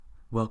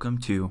Welcome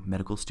to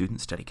Medical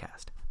Student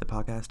StudyCast, the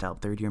podcast to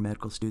help third-year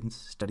medical students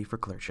study for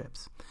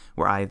clerkships,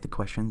 where I have the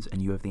questions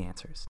and you have the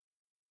answers.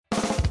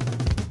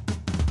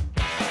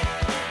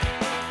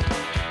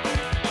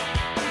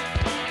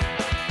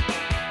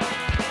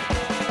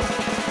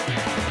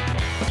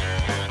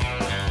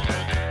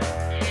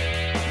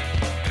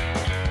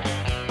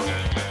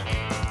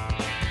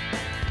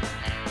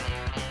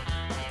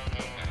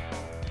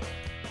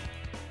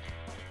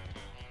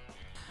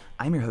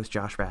 I'm your host,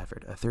 Josh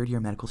Radford, a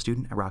third-year medical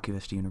student at Rocky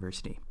Vista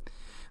University.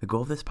 The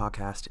goal of this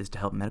podcast is to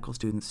help medical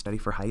students study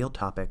for high-yield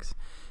topics,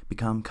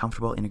 become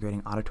comfortable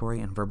integrating auditory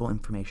and verbal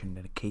information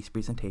into case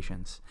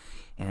presentations,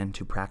 and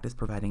to practice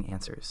providing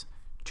answers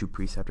to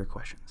preceptor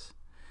questions.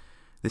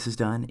 This is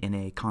done in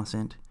a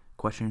constant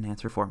question and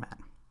answer format.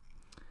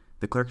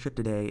 The clerkship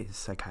today is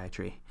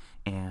psychiatry,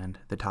 and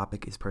the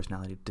topic is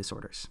personality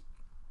disorders.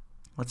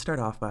 Let's start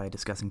off by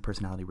discussing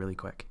personality really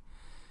quick.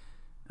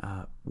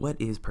 What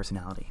is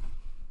personality?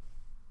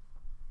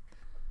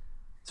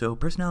 So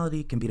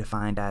personality can be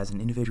defined as an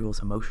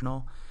individual's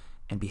emotional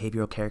and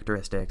behavioral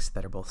characteristics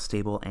that are both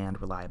stable and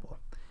reliable.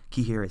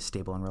 Key here is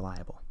stable and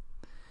reliable.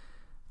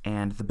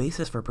 And the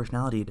basis for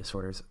personality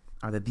disorders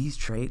are that these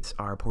traits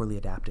are poorly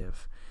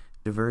adaptive,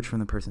 diverge from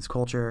the person's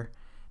culture,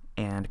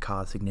 and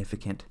cause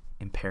significant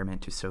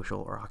impairment to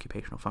social or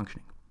occupational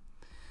functioning.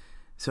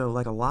 So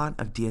like a lot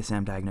of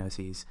DSM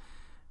diagnoses,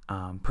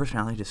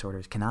 personality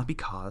disorders cannot be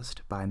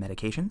caused by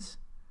medications,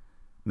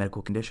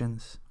 medical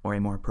conditions, or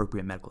a more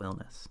appropriate medical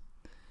illness.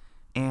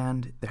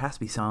 And there has to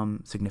be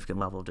some significant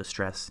level of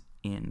distress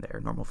in their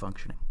normal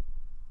functioning.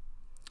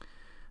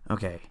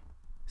 Okay,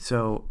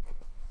 so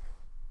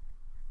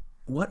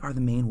what are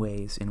the main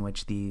ways in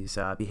which these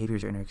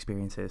behaviors or inner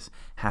experiences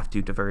have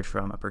to diverge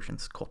from a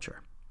person's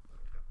culture?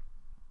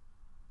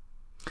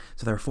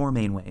 So there are four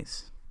main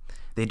ways.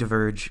 They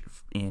diverge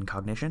in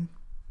cognition,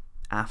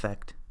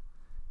 affect,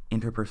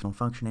 interpersonal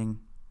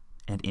functioning,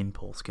 and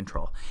impulse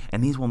control.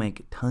 And these will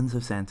make tons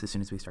of sense as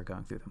soon as we start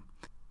going through them.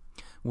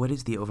 What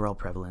is the overall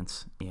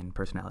prevalence in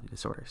personality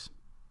disorders?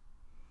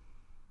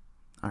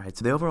 All right,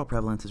 so the overall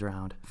prevalence is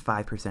around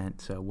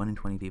 5%, so 1 in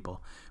 20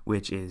 people,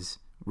 which is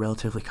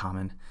relatively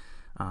common.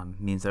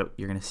 Means that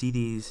you're going to see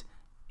these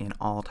in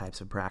all types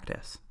of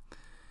practice.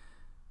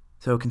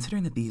 So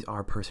considering that these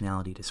are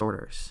personality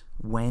disorders,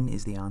 when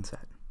is the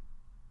onset?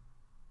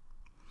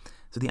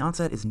 So the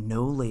onset is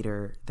no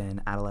later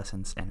than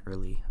adolescence and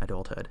early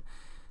adulthood,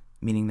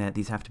 meaning that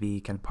these have to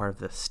be kind of part of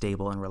the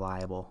stable and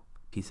reliable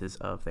pieces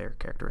of their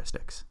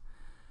characteristics.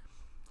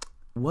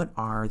 What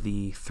are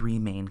the three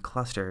main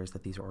clusters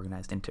that these are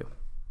organized into?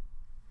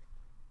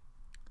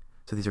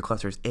 So these are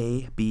clusters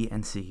A, B,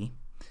 and C,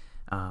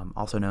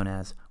 also known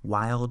as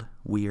wild,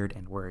 weird,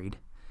 and worried.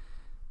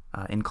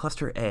 In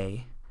cluster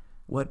A,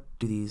 what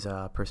do these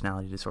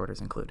personality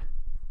disorders include?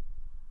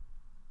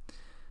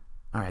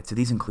 All right, so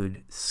these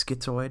include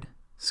schizoid,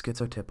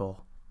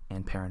 schizotypal,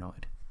 and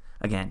paranoid.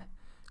 Again,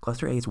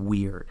 cluster A is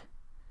weird,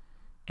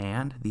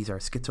 and these are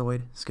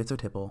schizoid,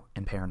 schizotypal,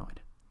 and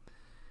paranoid.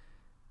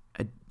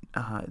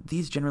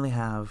 These generally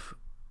have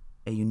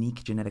a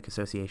unique genetic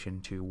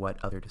association to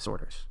what other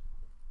disorders?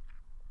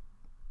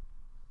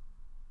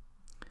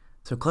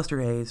 So cluster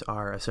A's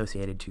are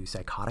associated to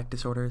psychotic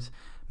disorders.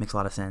 Makes a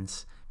lot of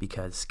sense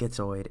because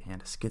schizoid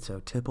and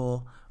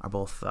schizotypal are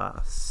both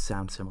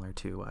sound similar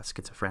to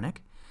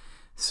schizophrenic.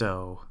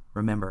 So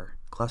remember,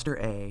 cluster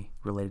A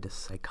related to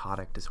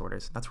psychotic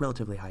disorders. That's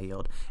relatively high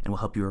yield and will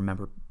help you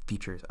remember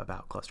features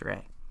about cluster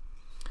A.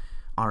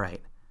 All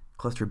right,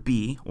 cluster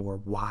B, or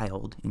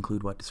wild,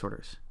 include what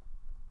disorders?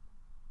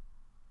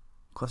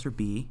 Cluster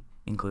B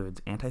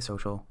includes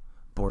antisocial,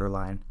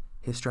 borderline,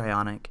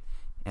 histrionic,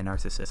 and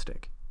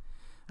narcissistic.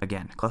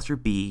 Again, cluster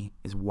B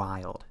is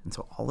wild, and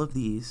so all of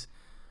these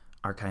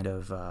are kind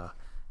of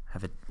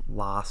have a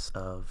loss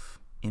of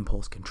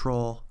impulse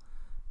control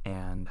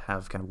and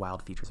have kind of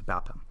wild features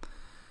about them.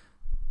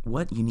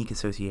 What unique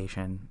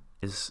association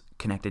is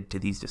connected to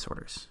these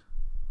disorders?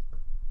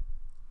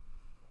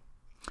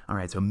 All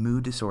right, so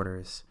mood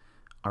disorders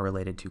are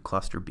related to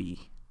cluster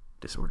B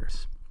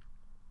disorders.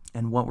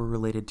 And what were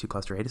related to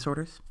cluster A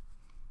disorders?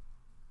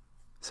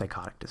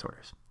 Psychotic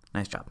disorders.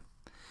 Nice job.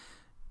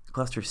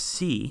 Cluster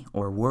C,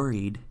 or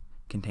worried,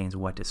 contains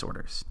what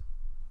disorders?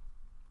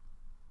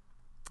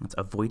 It's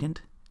avoidant,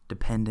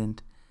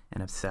 dependent,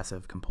 and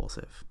obsessive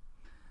compulsive.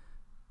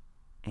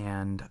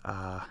 And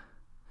now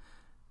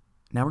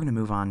we're going to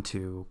move on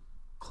to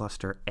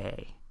cluster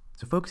A.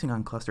 So focusing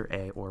on cluster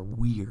A, or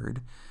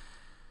weird,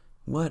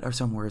 what are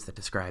some words that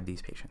describe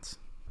these patients?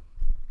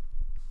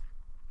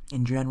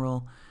 In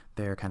general,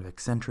 they're kind of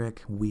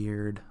eccentric,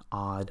 weird,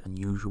 odd,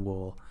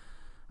 unusual.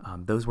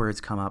 Those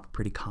words come up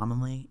pretty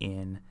commonly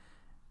in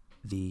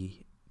the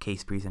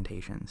case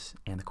presentations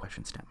and the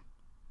question stem.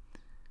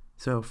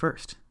 So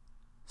first,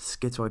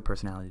 schizoid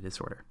personality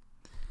disorder.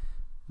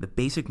 The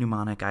basic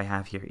mnemonic I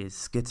have here is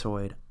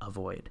schizoid,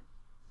 avoid.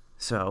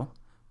 So,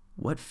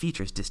 what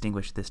features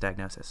distinguish this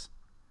diagnosis?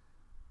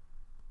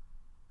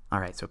 All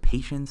right, so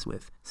patients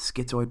with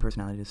schizoid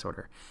personality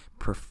disorder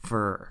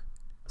prefer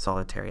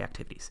solitary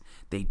activities.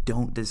 They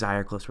don't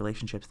desire close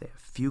relationships. They have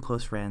few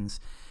close friends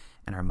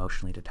and are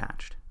emotionally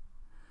detached.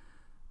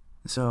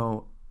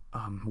 So,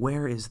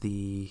 where is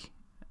the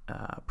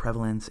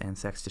prevalence and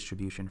sex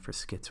distribution for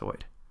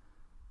schizoid?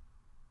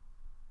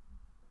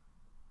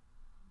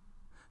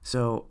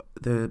 So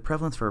the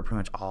prevalence for pretty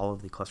much all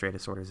of the cluster A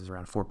disorders is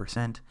around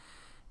 4%,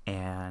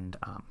 and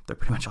they're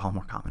pretty much all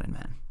more common in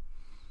men.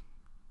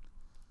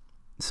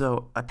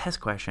 So a test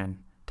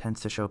question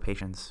tends to show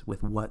patients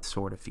with what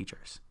sort of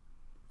features?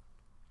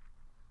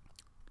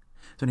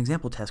 So an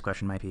example test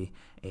question might be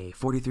a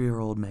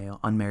 43-year-old male,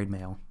 unmarried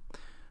male,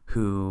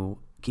 who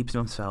keeps to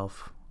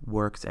himself,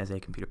 works as a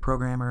computer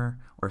programmer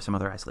or some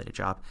other isolated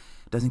job,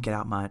 doesn't get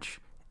out much,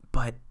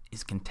 but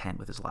is content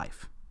with his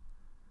life.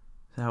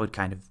 So that would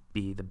kind of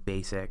be the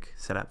basic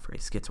setup for a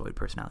schizoid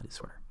personality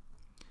disorder.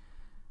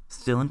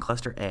 Still in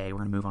cluster A, we're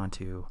going to move on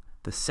to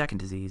the second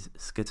disease,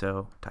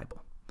 schizotypal.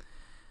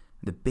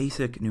 The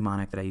basic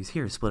mnemonic that I use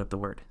here is split up the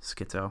word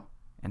schizo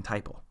and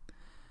typal.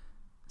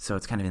 So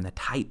it's kind of in the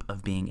type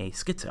of being a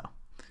schizo,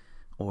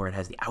 or it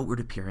has the outward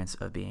appearance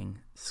of being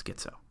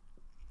schizo.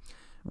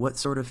 What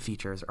sort of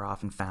features are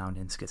often found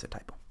in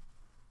schizotypal?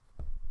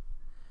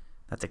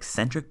 That's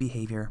eccentric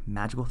behavior,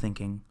 magical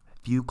thinking,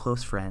 few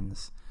close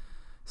friends,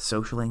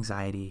 social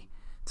anxiety,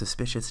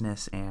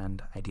 suspiciousness,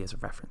 and ideas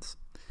of reference.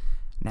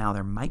 Now,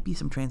 there might be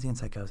some transient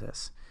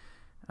psychosis,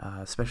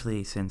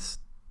 especially since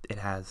it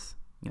has,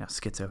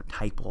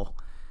 schizotypal.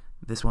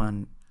 This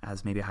one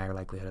has maybe a higher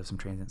likelihood of some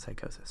transient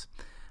psychosis.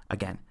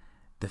 Again,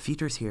 the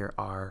features here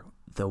are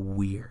the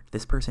weird.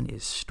 This person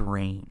is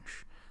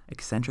strange,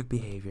 eccentric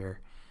behavior,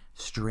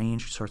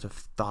 strange sorts of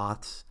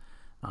thoughts,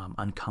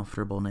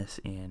 uncomfortableness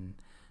in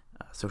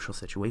social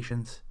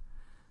situations.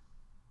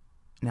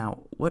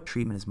 Now, what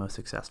treatment is most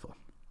successful?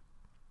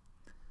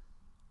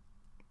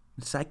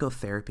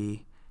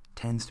 Psychotherapy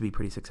tends to be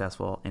pretty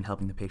successful in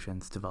helping the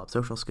patients develop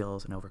social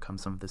skills and overcome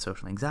some of the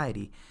social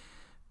anxiety,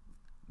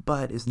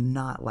 but is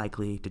not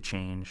likely to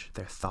change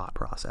their thought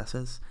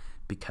processes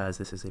because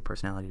this is a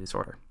personality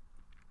disorder.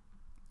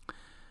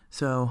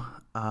 So,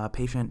 a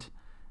patient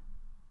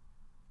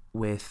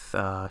with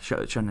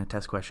shown in a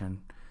test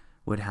question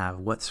would have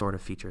what sort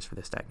of features for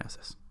this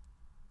diagnosis?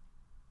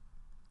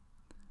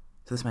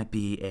 So this might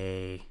be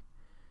a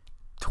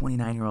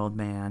 29-year-old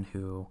man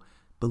who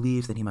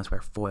believes that he must wear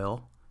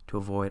foil to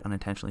avoid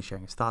unintentionally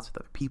sharing his thoughts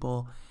with other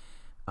people,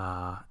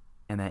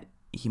 and that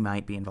he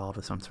might be involved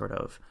with some sort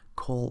of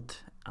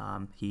cult.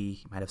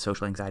 He might have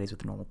social anxieties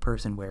with a normal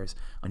person, wears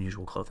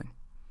unusual clothing.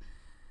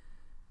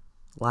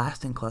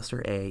 Last in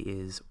cluster A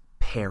is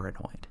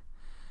paranoid.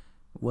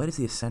 What is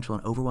the essential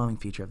and overwhelming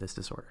feature of this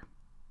disorder?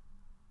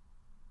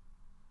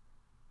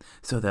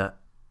 So the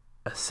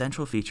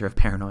essential feature of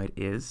paranoid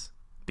is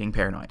being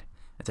paranoid.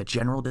 It's a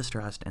general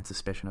distrust and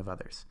suspicion of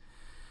others.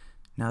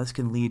 Now, this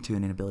can lead to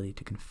an inability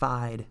to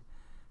confide,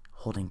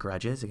 holding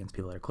grudges against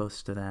people that are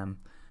close to them,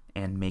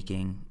 and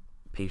making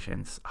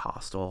patients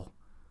hostile,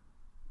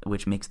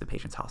 which makes the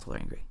patients hostile or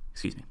angry.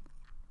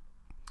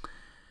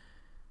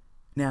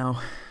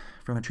 Now,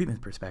 from a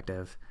treatment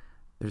perspective,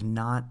 there's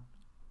not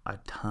a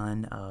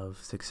ton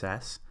of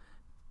success,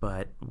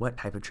 but what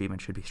type of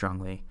treatment should be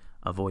strongly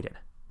avoided?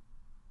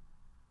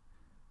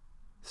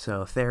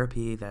 So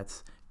therapy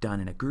that's done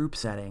in a group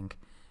setting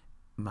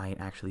might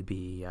actually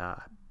be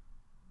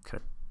kind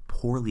of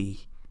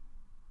poorly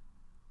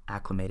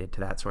acclimated to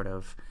that sort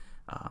of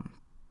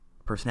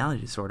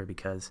personality disorder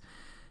because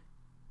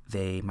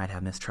they might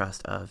have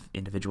mistrust of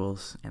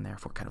individuals and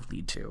therefore kind of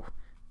lead to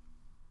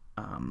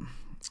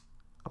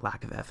a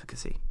lack of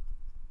efficacy.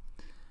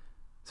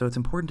 So it's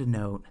important to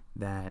note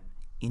that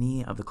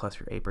any of the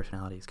cluster A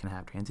personalities can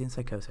have transient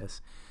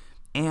psychosis,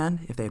 and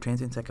if they have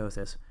transient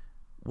psychosis,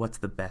 what's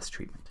the best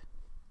treatment?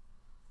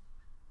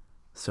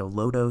 So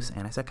low-dose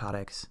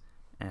antipsychotics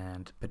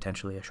and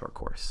potentially a short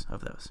course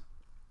of those.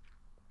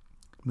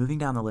 Moving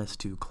down the list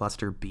to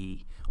cluster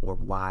B, or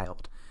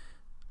wild.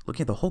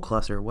 Looking at the whole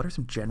cluster, what are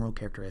some general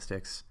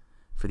characteristics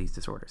for these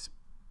disorders?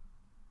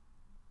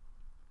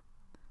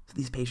 So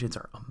these patients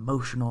are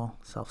emotional,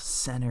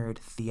 self-centered,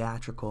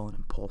 theatrical, and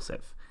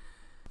impulsive.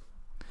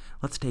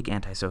 Let's take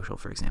antisocial,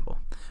 for example.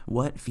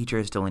 What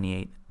features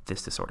delineate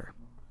this disorder?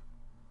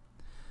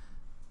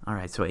 All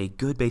right, so a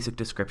good basic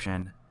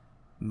description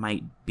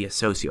might be a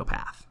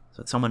sociopath.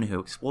 So it's someone who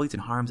exploits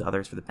and harms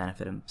others for the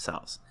benefit of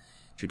themselves.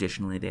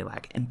 Traditionally, they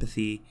lack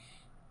empathy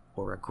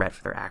or regret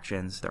for their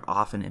actions. They're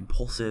often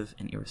impulsive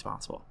and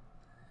irresponsible.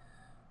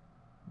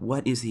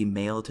 What is the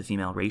male to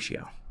female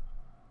ratio?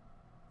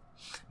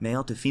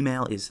 Male to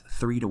female is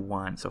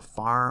 3-to-1, so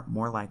far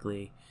more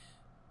likely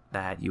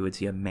that you would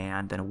see a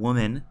man than a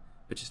woman,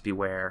 but just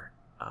beware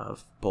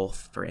of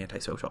both for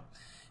antisocial.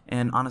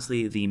 And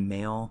honestly, the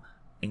male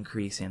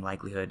increase in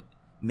likelihood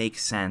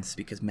makes sense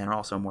because men are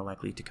also more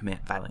likely to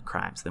commit violent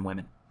crimes than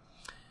women.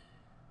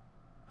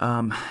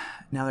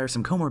 Now, there are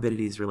some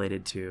comorbidities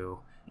related to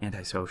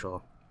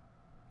antisocial,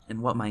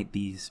 and what might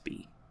these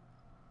be?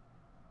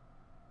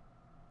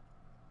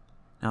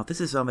 Now, if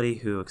this is somebody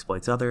who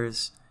exploits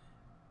others,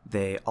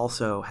 they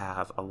also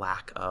have a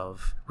lack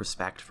of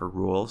respect for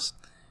rules.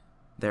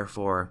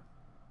 Therefore,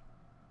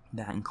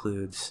 that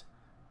includes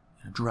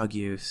drug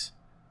use,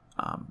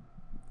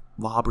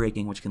 law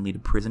breaking, which can lead to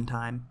prison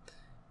time,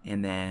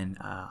 and then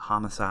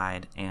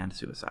homicide and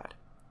suicide.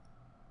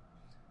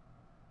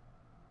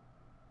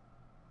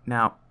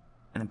 Now,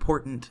 an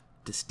important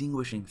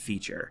distinguishing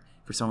feature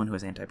for someone who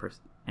has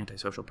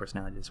antisocial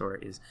personality disorder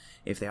is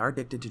if they are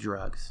addicted to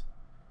drugs,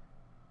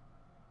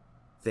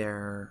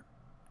 there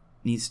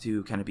needs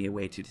to kind of be a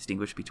way to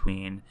distinguish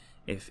between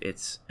if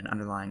it's an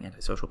underlying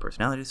antisocial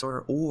personality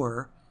disorder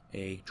or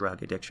a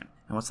drug addiction.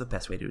 And what's the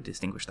best way to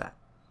distinguish that?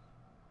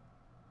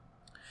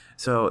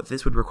 So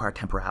this would require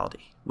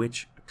temporality,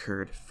 which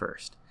occurred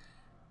first.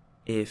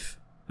 If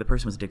the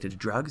person was addicted to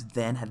drugs,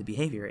 then had the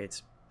behavior,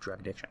 it's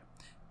drug addiction.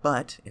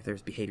 But if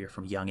there's behavior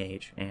from a young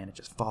age and it's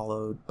just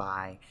followed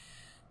by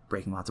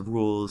breaking lots of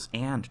rules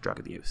and drug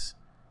abuse,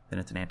 then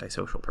it's an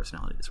antisocial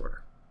personality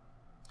disorder.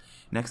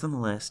 Next on the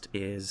list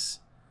is,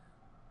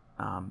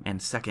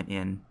 and second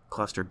in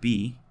cluster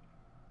B,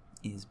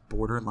 is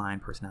borderline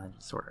personality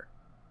disorder.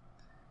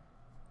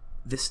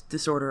 This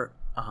disorder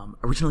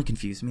originally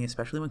confused me,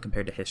 especially when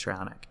compared to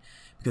histrionic,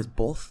 because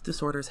both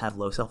disorders have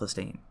low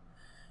self-esteem.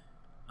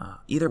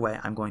 Either way,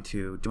 I'm going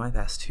to do my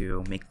best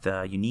to make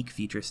the unique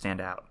features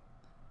stand out.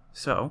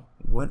 So,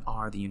 what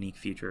are the unique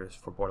features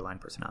for borderline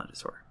personality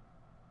disorder?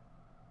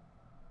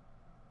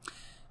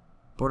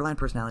 Borderline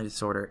personality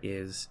disorder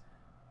is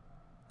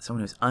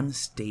someone who's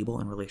unstable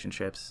in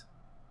relationships,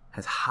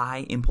 has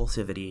high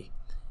impulsivity,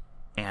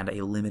 and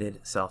a limited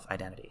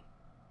self-identity.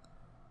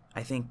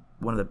 I think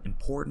one of the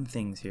important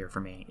things here for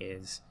me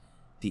is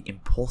the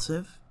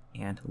impulsive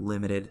and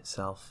limited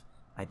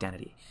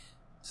self-identity.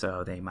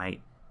 So they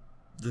might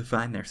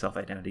define their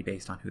self-identity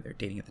based on who they're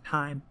dating at the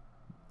time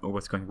or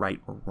what's going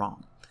right or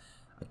wrong.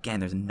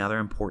 Again, there's another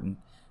important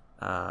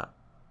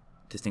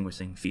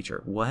distinguishing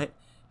feature. What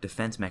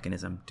defense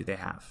mechanism do they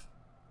have?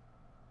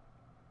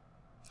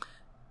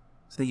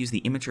 So they use the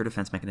immature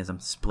defense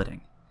mechanism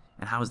splitting.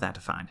 And how is that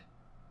defined?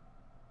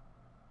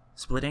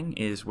 Splitting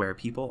is where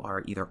people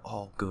are either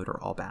all good or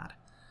all bad.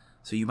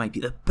 So you might be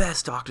the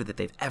best doctor that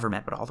they've ever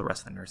met, but all the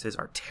rest of the nurses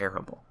are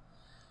terrible.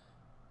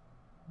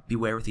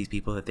 Beware with these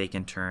people that they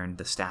can turn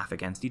the staff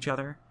against each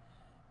other.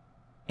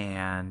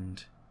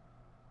 And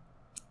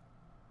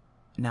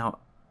now,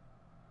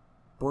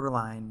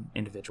 borderline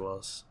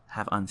individuals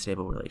have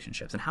unstable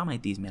relationships. And how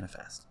might these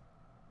manifest?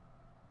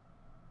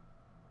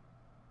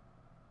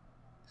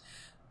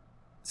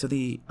 So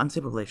the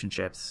unstable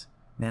relationships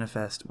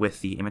manifest with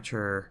the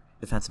immature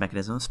defense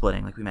mechanism of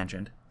splitting, like we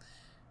mentioned,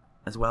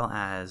 as well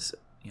as,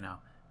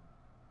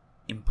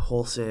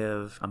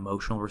 impulsive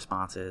emotional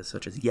responses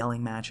such as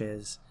yelling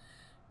matches.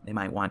 They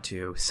might want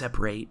to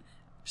separate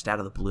just out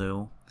of the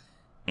blue,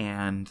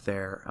 and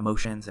their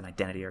emotions and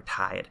identity are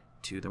tied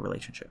to the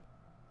relationship.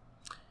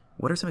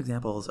 What are some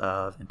examples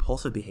of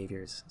impulsive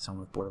behaviors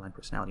someone with borderline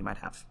personality might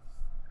have?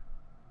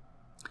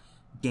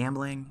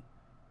 Gambling,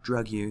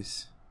 drug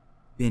use,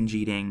 binge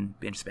eating,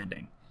 binge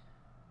spending.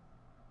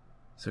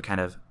 So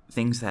kind of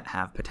things that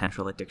have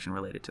potential addiction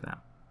related to them.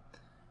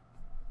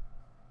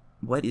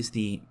 What is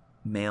the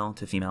male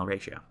to female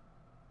ratio?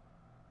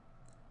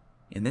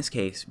 In this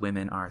case,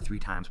 women are 3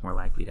 times more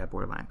likely to have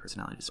borderline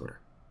personality disorder.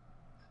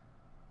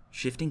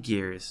 Shifting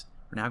gears,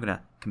 we're now going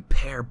to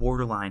compare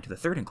borderline to the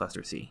third in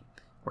cluster C,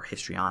 or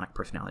histrionic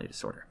personality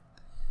disorder.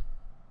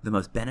 The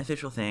most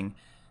beneficial thing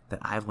that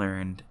I've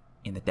learned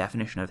in the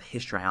definition of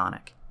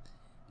histrionic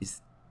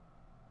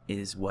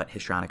is what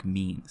histrionic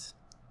means.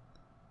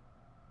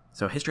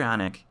 So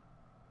histrionic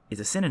is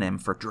a synonym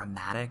for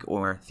dramatic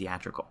or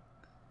theatrical.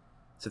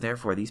 So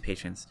therefore, these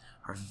patients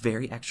are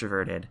very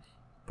extroverted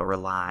but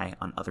rely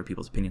on other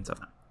people's opinions of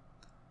them.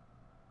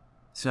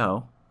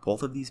 So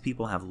both of these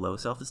people have low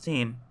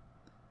self-esteem,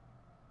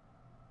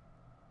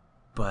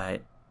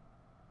 but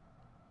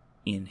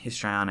in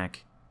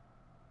histrionic,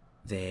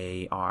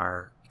 they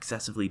are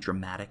excessively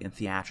dramatic and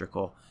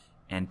theatrical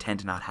and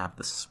tend to not have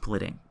the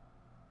splitting.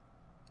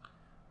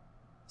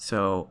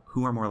 So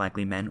who are more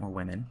likely, men or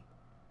women?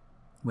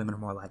 Women are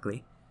more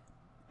likely.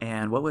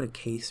 And what would a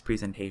case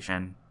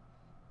presentation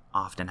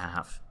often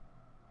have?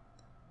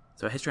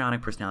 So a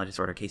histrionic personality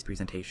disorder case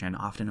presentation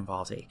often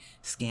involves a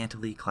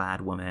scantily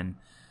clad woman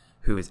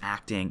who is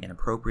acting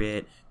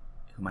inappropriate,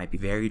 who might be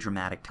very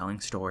dramatic, telling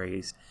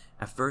stories.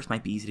 At first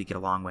might be easy to get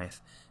along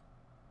with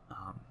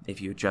if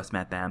you had just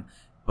met them,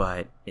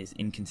 but is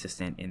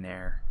inconsistent in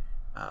their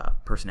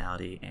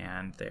personality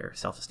and their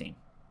self-esteem.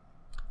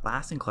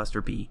 Last in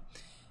cluster B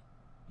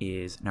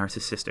is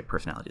narcissistic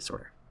personality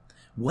disorder.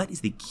 What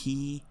is the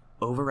key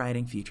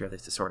overriding feature of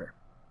this disorder?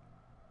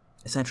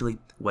 Essentially,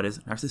 what does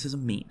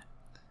narcissism mean?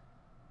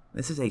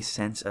 This is a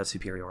sense of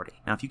superiority.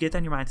 Now, if you get that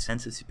in your mind,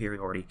 sense of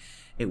superiority,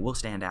 it will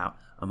stand out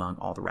among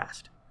all the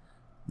rest.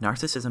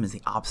 Narcissism is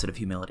the opposite of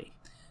humility.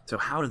 So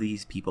how do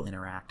these people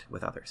interact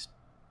with others?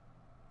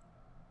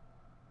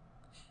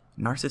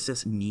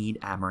 Narcissists need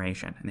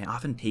admiration, and they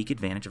often take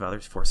advantage of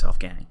others for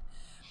self-gain.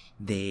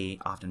 They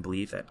often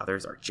believe that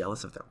others are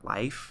jealous of their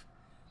life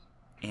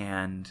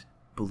and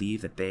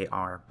believe that they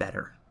are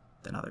better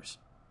than others.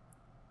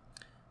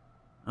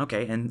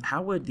 Okay, and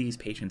how would these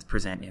patients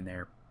present in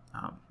their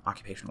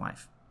occupational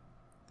life?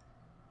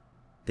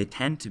 They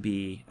tend to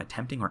be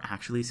attempting or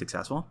actually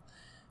successful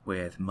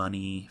with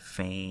money,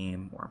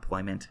 fame, or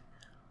employment.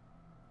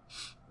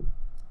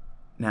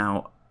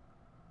 Now,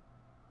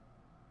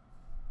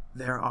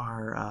 there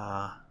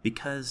are,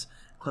 because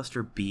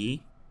cluster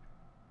B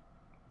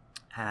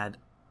had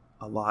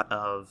a lot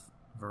of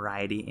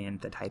variety in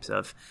the types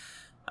of,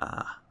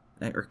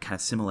 or kind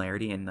of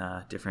similarity in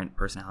the different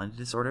personality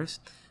disorders,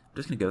 I'm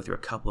just going to go through a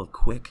couple of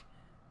quick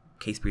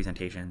case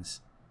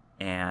presentations,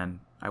 and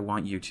I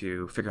want you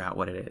to figure out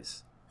what it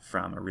is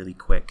from a really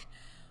quick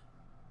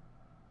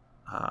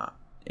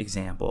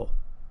example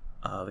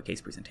of a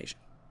case presentation.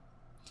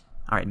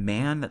 All right,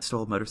 man that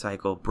stole a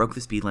motorcycle, broke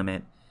the speed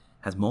limit,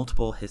 has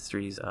multiple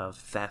histories of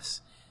thefts,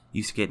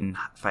 used to get in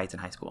fights in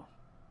high school.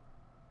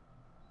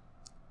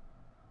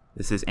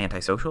 This is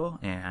antisocial,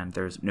 and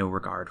there's no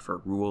regard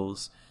for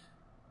rules.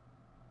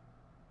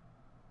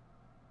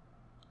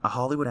 A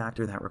Hollywood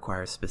actor that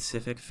requires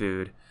specific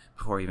food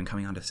before even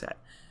coming onto set,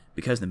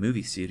 because the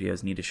movie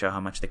studios need to show how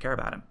much they care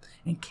about him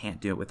and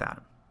can't do it without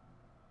him.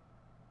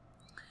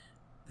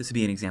 This would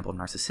be an example of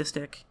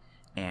narcissistic,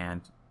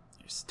 and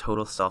there's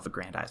total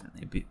self-aggrandizement.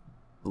 They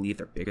believe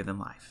they're bigger than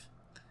life.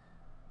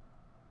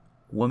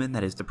 Woman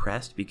that is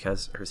depressed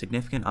because her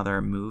significant other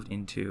moved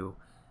into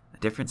a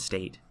different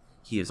state.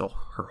 He is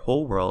her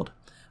whole world.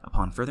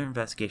 Upon further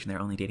investigation,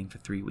 they're only dating for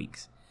 3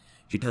 weeks.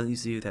 She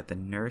tells you that the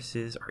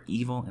nurses are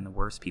evil and the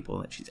worst people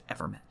that she's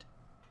ever met.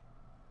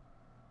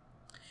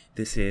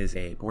 This is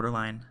a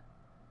borderline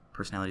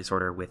personality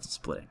disorder with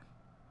splitting.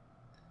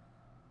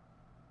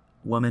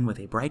 Woman with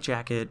a bright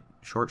jacket,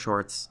 short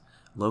shorts,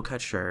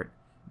 low-cut shirt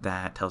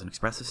that tells an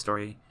expressive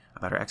story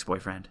about her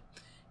ex-boyfriend.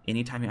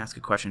 Anytime you ask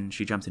a question,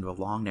 she jumps into a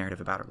long narrative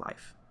about her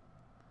life.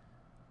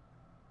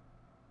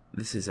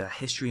 This is a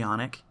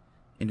histrionic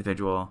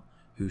individual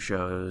who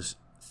shows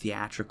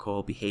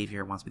theatrical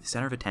behavior, wants to be the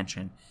center of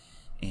attention,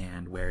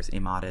 and wears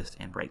immodest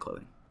and bright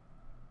clothing.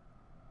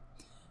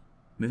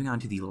 Moving on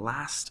to the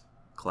last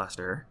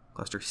cluster,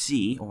 cluster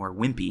C, or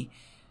wimpy.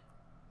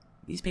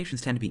 These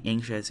patients tend to be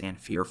anxious and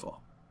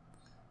fearful.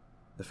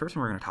 The first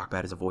one we're going to talk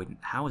about is avoidant.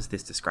 How is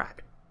this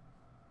described?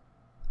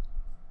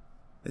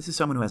 This is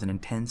someone who has an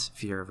intense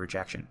fear of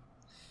rejection.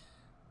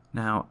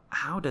 Now,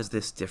 how does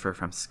this differ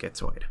from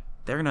schizoid?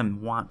 They're going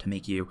to want to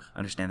make you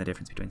understand the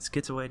difference between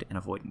schizoid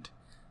and avoidant.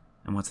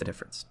 And what's the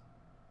difference?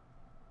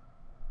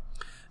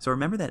 So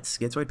remember that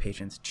schizoid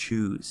patients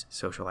choose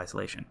social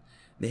isolation.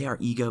 They are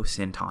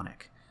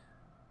ego-syntonic.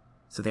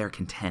 So they are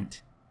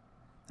content.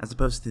 As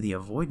opposed to the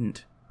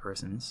avoidant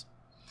persons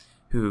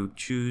who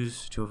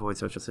choose to avoid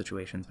social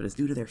situations, but it's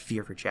due to their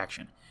fear of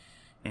rejection.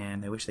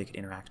 And they wish they could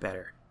interact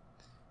better.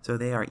 So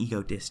they are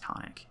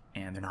ego-dystonic,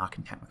 and they're not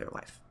content with their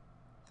life.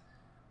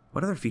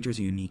 What other features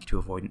are unique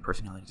to avoidant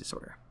personality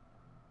disorder?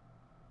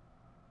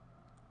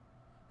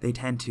 They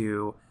tend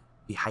to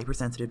be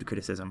hypersensitive to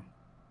criticism,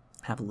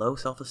 have low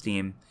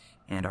self-esteem,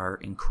 and are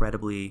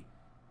incredibly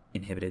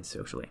inhibited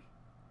socially.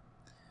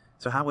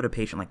 So how would a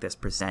patient like this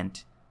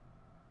present?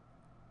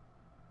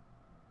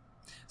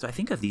 So I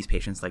think of these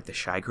patients like the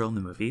shy girl in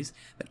the movies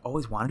that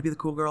always wanted to be the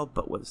cool girl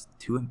but was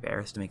too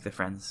embarrassed to make their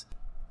friends.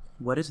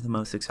 What is the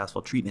most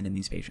successful treatment in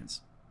these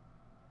patients?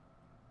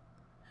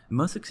 The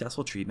most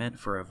successful treatment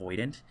for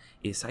avoidant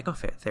is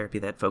psychotherapy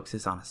that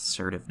focuses on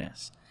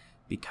assertiveness.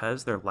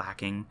 Because they're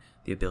lacking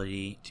the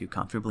ability to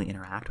comfortably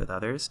interact with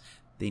others,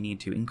 they need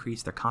to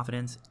increase their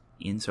confidence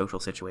in social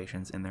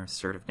situations and their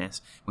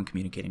assertiveness when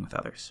communicating with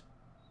others.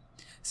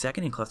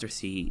 Second in cluster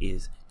C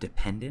is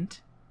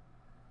dependent.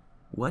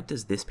 What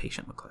does this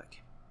patient look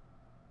like?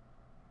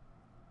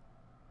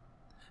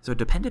 So a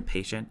dependent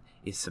patient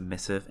is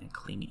submissive and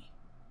clingy.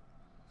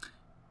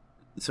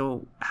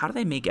 So how do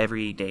they make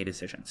everyday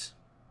decisions?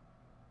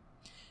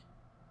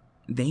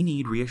 They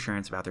need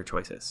reassurance about their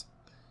choices.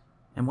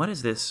 And what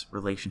does this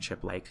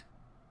relationship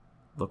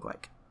look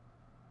like?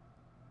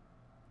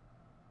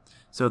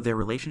 So their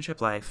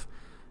relationship life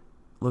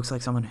looks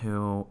like someone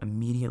who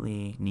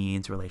immediately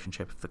needs a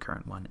relationship if the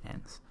current one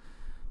ends.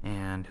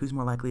 And who's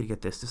more likely to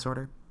get this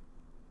disorder?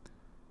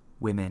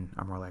 Women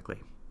are more likely.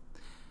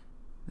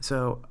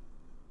 So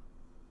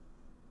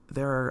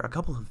there are a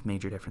couple of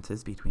major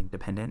differences between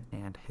dependent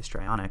and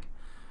histrionic.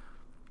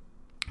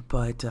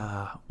 But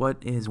what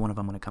is one of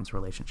them when it comes to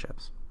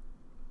relationships?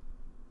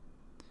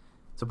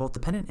 So both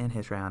dependent and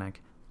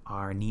histrionic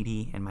are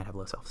needy and might have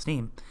low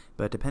self-esteem,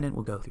 but dependent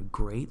will go through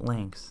great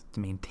lengths to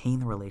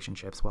maintain the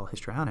relationships, while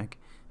histrionic,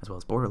 as well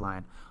as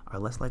borderline, are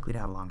less likely to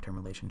have a long-term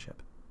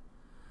relationship.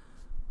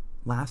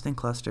 Last in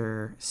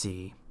cluster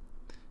C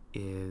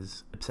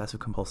is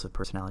obsessive-compulsive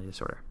personality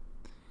disorder.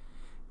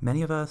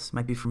 Many of us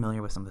might be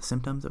familiar with some of the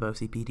symptoms of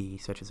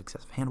OCPD, such as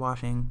excessive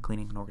hand-washing,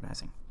 cleaning, and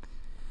organizing.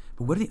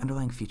 But what are the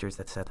underlying features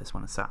that set this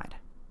one aside?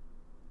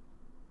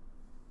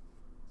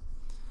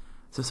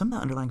 So some of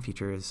the underlying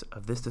features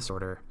of this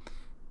disorder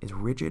is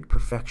rigid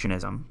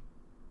perfectionism,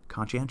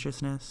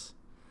 conscientiousness,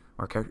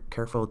 or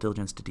careful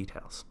diligence to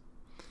details.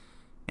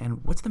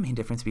 And what's the main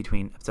difference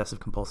between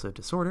obsessive-compulsive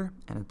disorder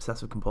and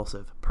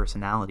obsessive-compulsive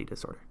personality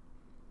disorder?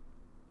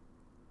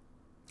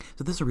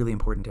 So this is a really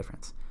important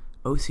difference.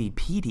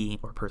 OCPD,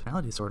 or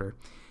personality disorder,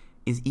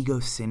 is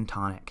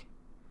egosyntonic.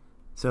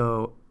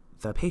 So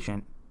the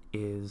patient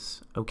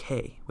is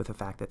okay with the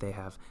fact that they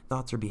have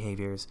thoughts or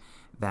behaviors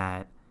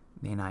that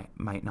they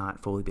might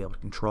not fully be able to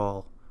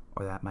control,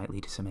 or that might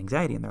lead to some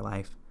anxiety in their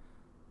life.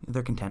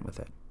 They're content with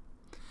it.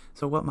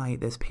 So what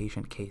might this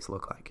patient case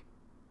look like?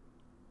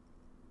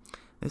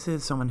 This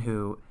is someone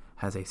who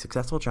has a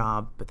successful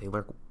job, but they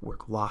work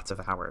lots of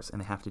hours,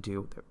 and they have to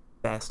do their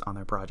best on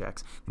their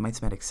projects. They might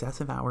spend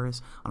excessive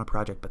hours on a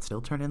project, but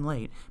still turn in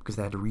late because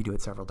they had to redo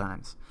it several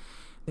times.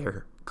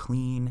 They're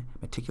clean,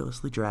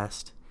 meticulously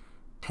dressed,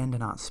 tend to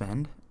not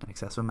spend an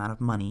excessive amount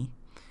of money,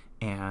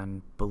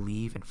 and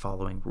believe in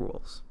following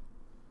rules.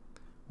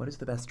 What is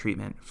the best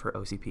treatment for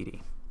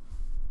OCPD?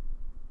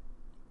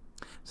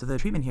 So the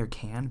treatment here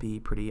can be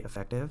pretty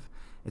effective.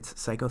 It's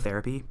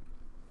psychotherapy,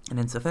 and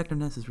its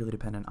effectiveness is really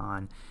dependent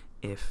on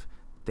if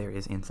there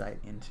is insight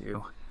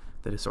into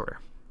the disorder.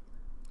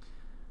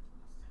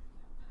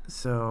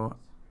 So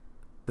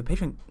the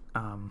patient,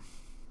 we're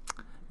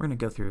going to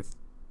go through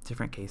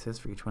different cases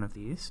for each one of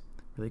these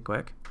really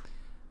quick.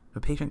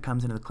 The patient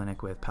comes into the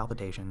clinic with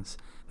palpitations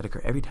that occur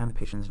every time the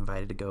patient is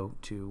invited to go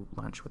to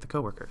lunch with the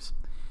coworkers.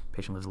 The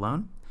patient lives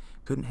alone,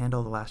 couldn't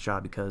handle the last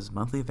job because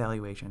monthly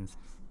evaluations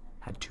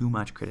had too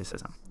much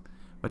criticism.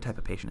 What type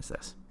of patient is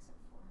this?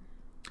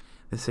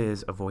 This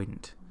is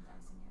avoidant.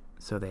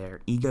 So they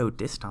are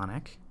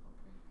ego-dystonic,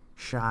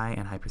 shy,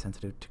 and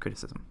hypersensitive to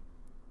criticism.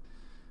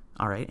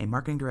 All right, a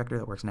marketing director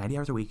that works 90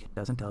 hours a week,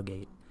 doesn't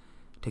delegate,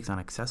 takes on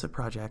excessive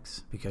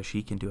projects because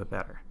she can do it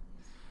better.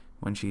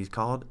 When she's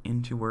called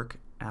into work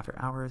after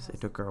hours,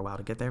 it took her a while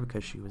to get there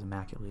because she was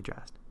immaculately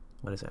dressed.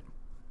 What is it?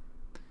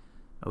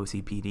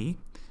 OCPD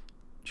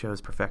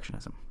shows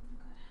perfectionism.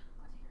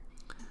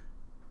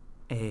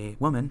 A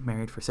woman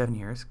married for 7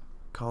 years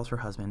calls her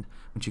husband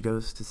when she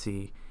goes to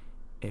see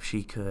if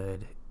she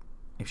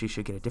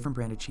should get a different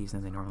brand of cheese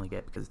than they normally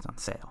get because it's on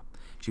sale.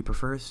 She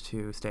prefers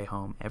to stay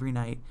home every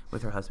night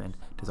with her husband,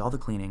 does all the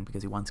cleaning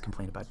because he once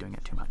complained about doing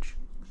it too much.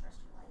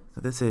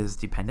 So this is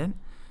dependent.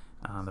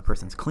 The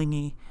person's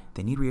clingy,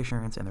 they need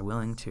reassurance, and they're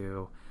willing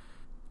to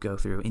go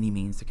through any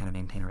means to kind of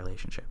maintain a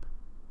relationship.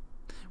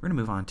 We're going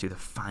to move on to the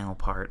final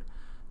part,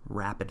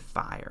 rapid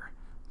fire.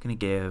 I'm going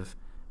to give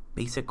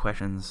basic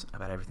questions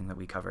about everything that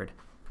we covered,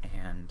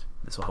 and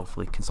this will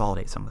hopefully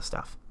consolidate some of the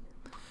stuff.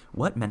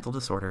 What mental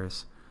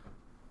disorders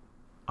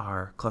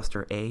are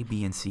cluster A,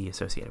 B, and C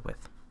associated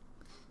with?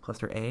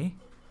 Cluster A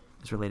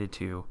is related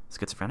to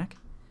schizophrenic.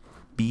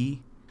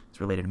 B is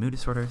related to mood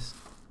disorders.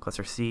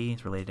 Cluster C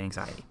is related to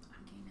anxiety.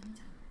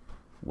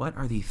 What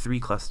are the three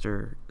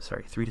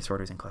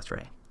disorders in cluster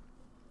A?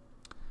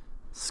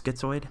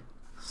 Schizoid,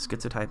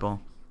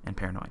 schizotypal, and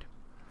paranoid.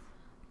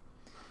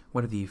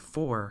 What are the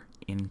 4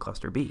 in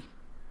cluster B?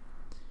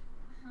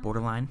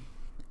 Borderline,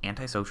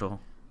 antisocial,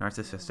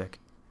 narcissistic,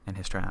 and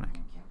histrionic.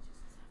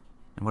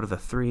 And what are the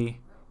 3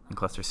 in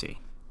cluster C?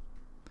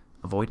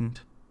 Avoidant,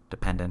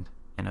 dependent,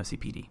 and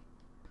OCPD.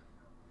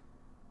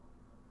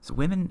 So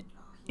women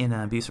in an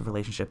abusive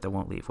relationship that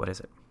won't leave, what is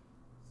it?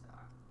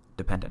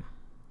 Dependent.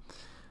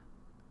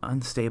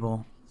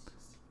 Unstable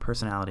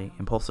personality,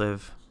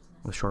 impulsive,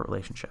 with short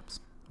relationships.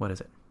 What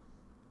is it?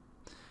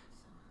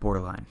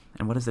 Borderline.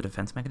 And what is the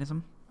defense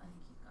mechanism?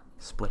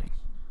 Splitting.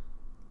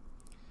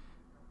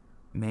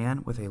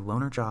 Man with a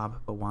loner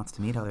job but wants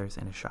to meet others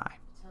and is shy.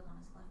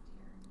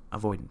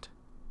 Avoidant.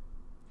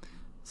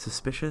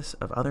 Suspicious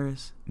of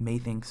others, may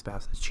think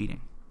spouse is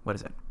cheating. What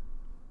is it?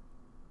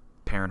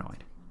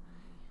 Paranoid.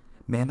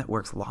 Man that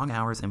works long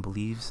hours and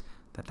believes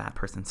that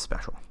person's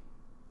special.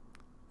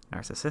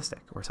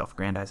 Narcissistic or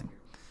self-aggrandizing.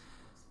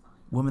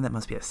 Woman that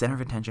must be the center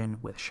of attention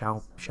with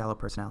shallow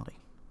personality.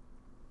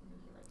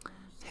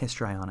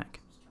 Histrionic.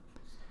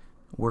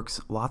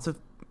 Works lots of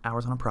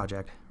hours on a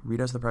project,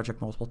 redoes the project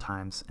multiple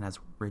times, and has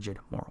rigid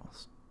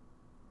morals.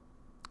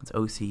 It's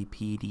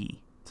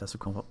OCPD,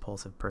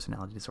 obsessive-compulsive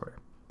personality disorder.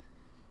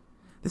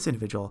 This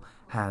individual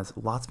has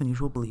lots of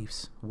unusual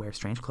beliefs, wears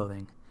strange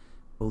clothing,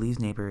 believes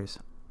neighbors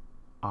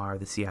are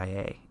the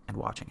CIA and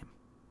watching him.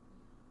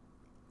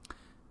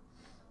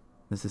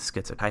 This is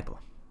schizotypal.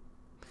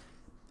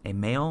 A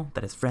male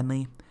that is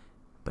friendly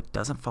but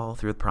doesn't follow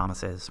through with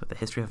promises, with a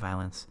history of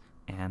violence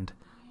and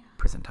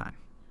prison time.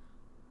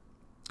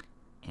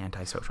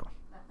 Antisocial.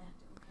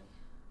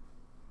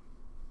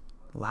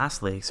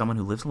 Lastly, someone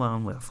who lives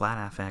alone with a flat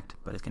affect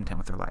but is content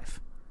with their life.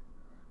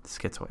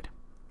 Schizoid.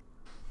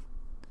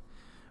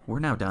 We're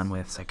now done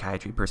with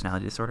psychiatry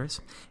personality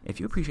disorders. If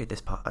you appreciate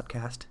this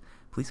podcast,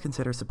 please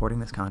consider supporting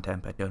this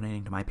content by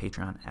donating to my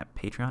Patreon at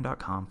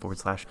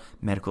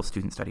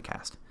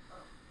patreon.com/medicalstudentstudycast.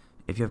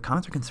 If you have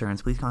comments or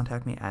concerns, please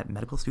contact me at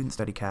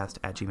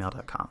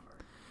medicalstudentstudycast@gmail.com.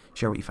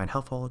 Share what you find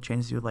helpful,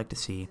 changes you would like to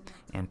see,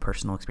 and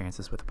personal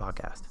experiences with the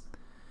podcast.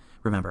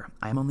 Remember,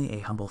 I am only a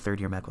humble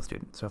third-year medical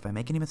student, so if I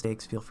make any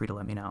mistakes, feel free to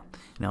let me know,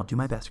 and I'll do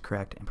my best to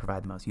correct and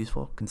provide the most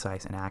useful,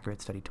 concise, and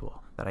accurate study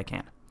tool that I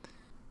can.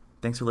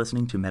 Thanks for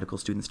listening to Medical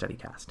Student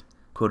StudyCast.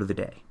 Quote of the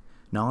day.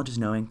 Knowledge is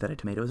knowing that a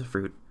tomato is a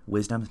fruit.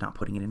 Wisdom is not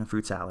putting it in a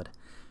fruit salad.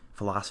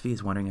 Philosophy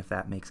is wondering if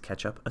that makes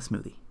ketchup a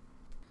smoothie.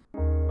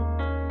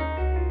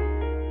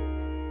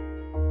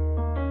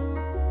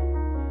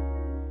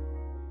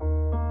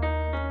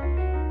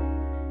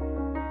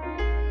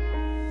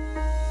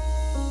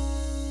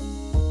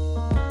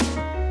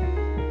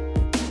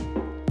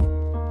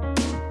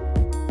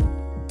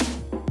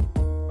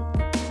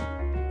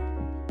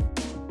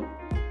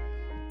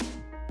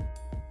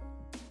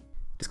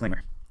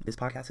 Disclaimer. This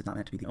podcast is not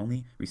meant to be the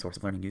only resource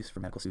of learning used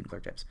for medical student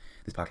clerkships.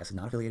 This podcast is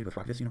not affiliated with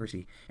Rock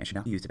University and should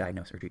not be used to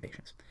diagnose or treat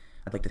patients.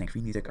 I'd like to thank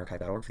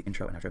freemusicarchive.org for the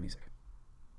intro and outro music.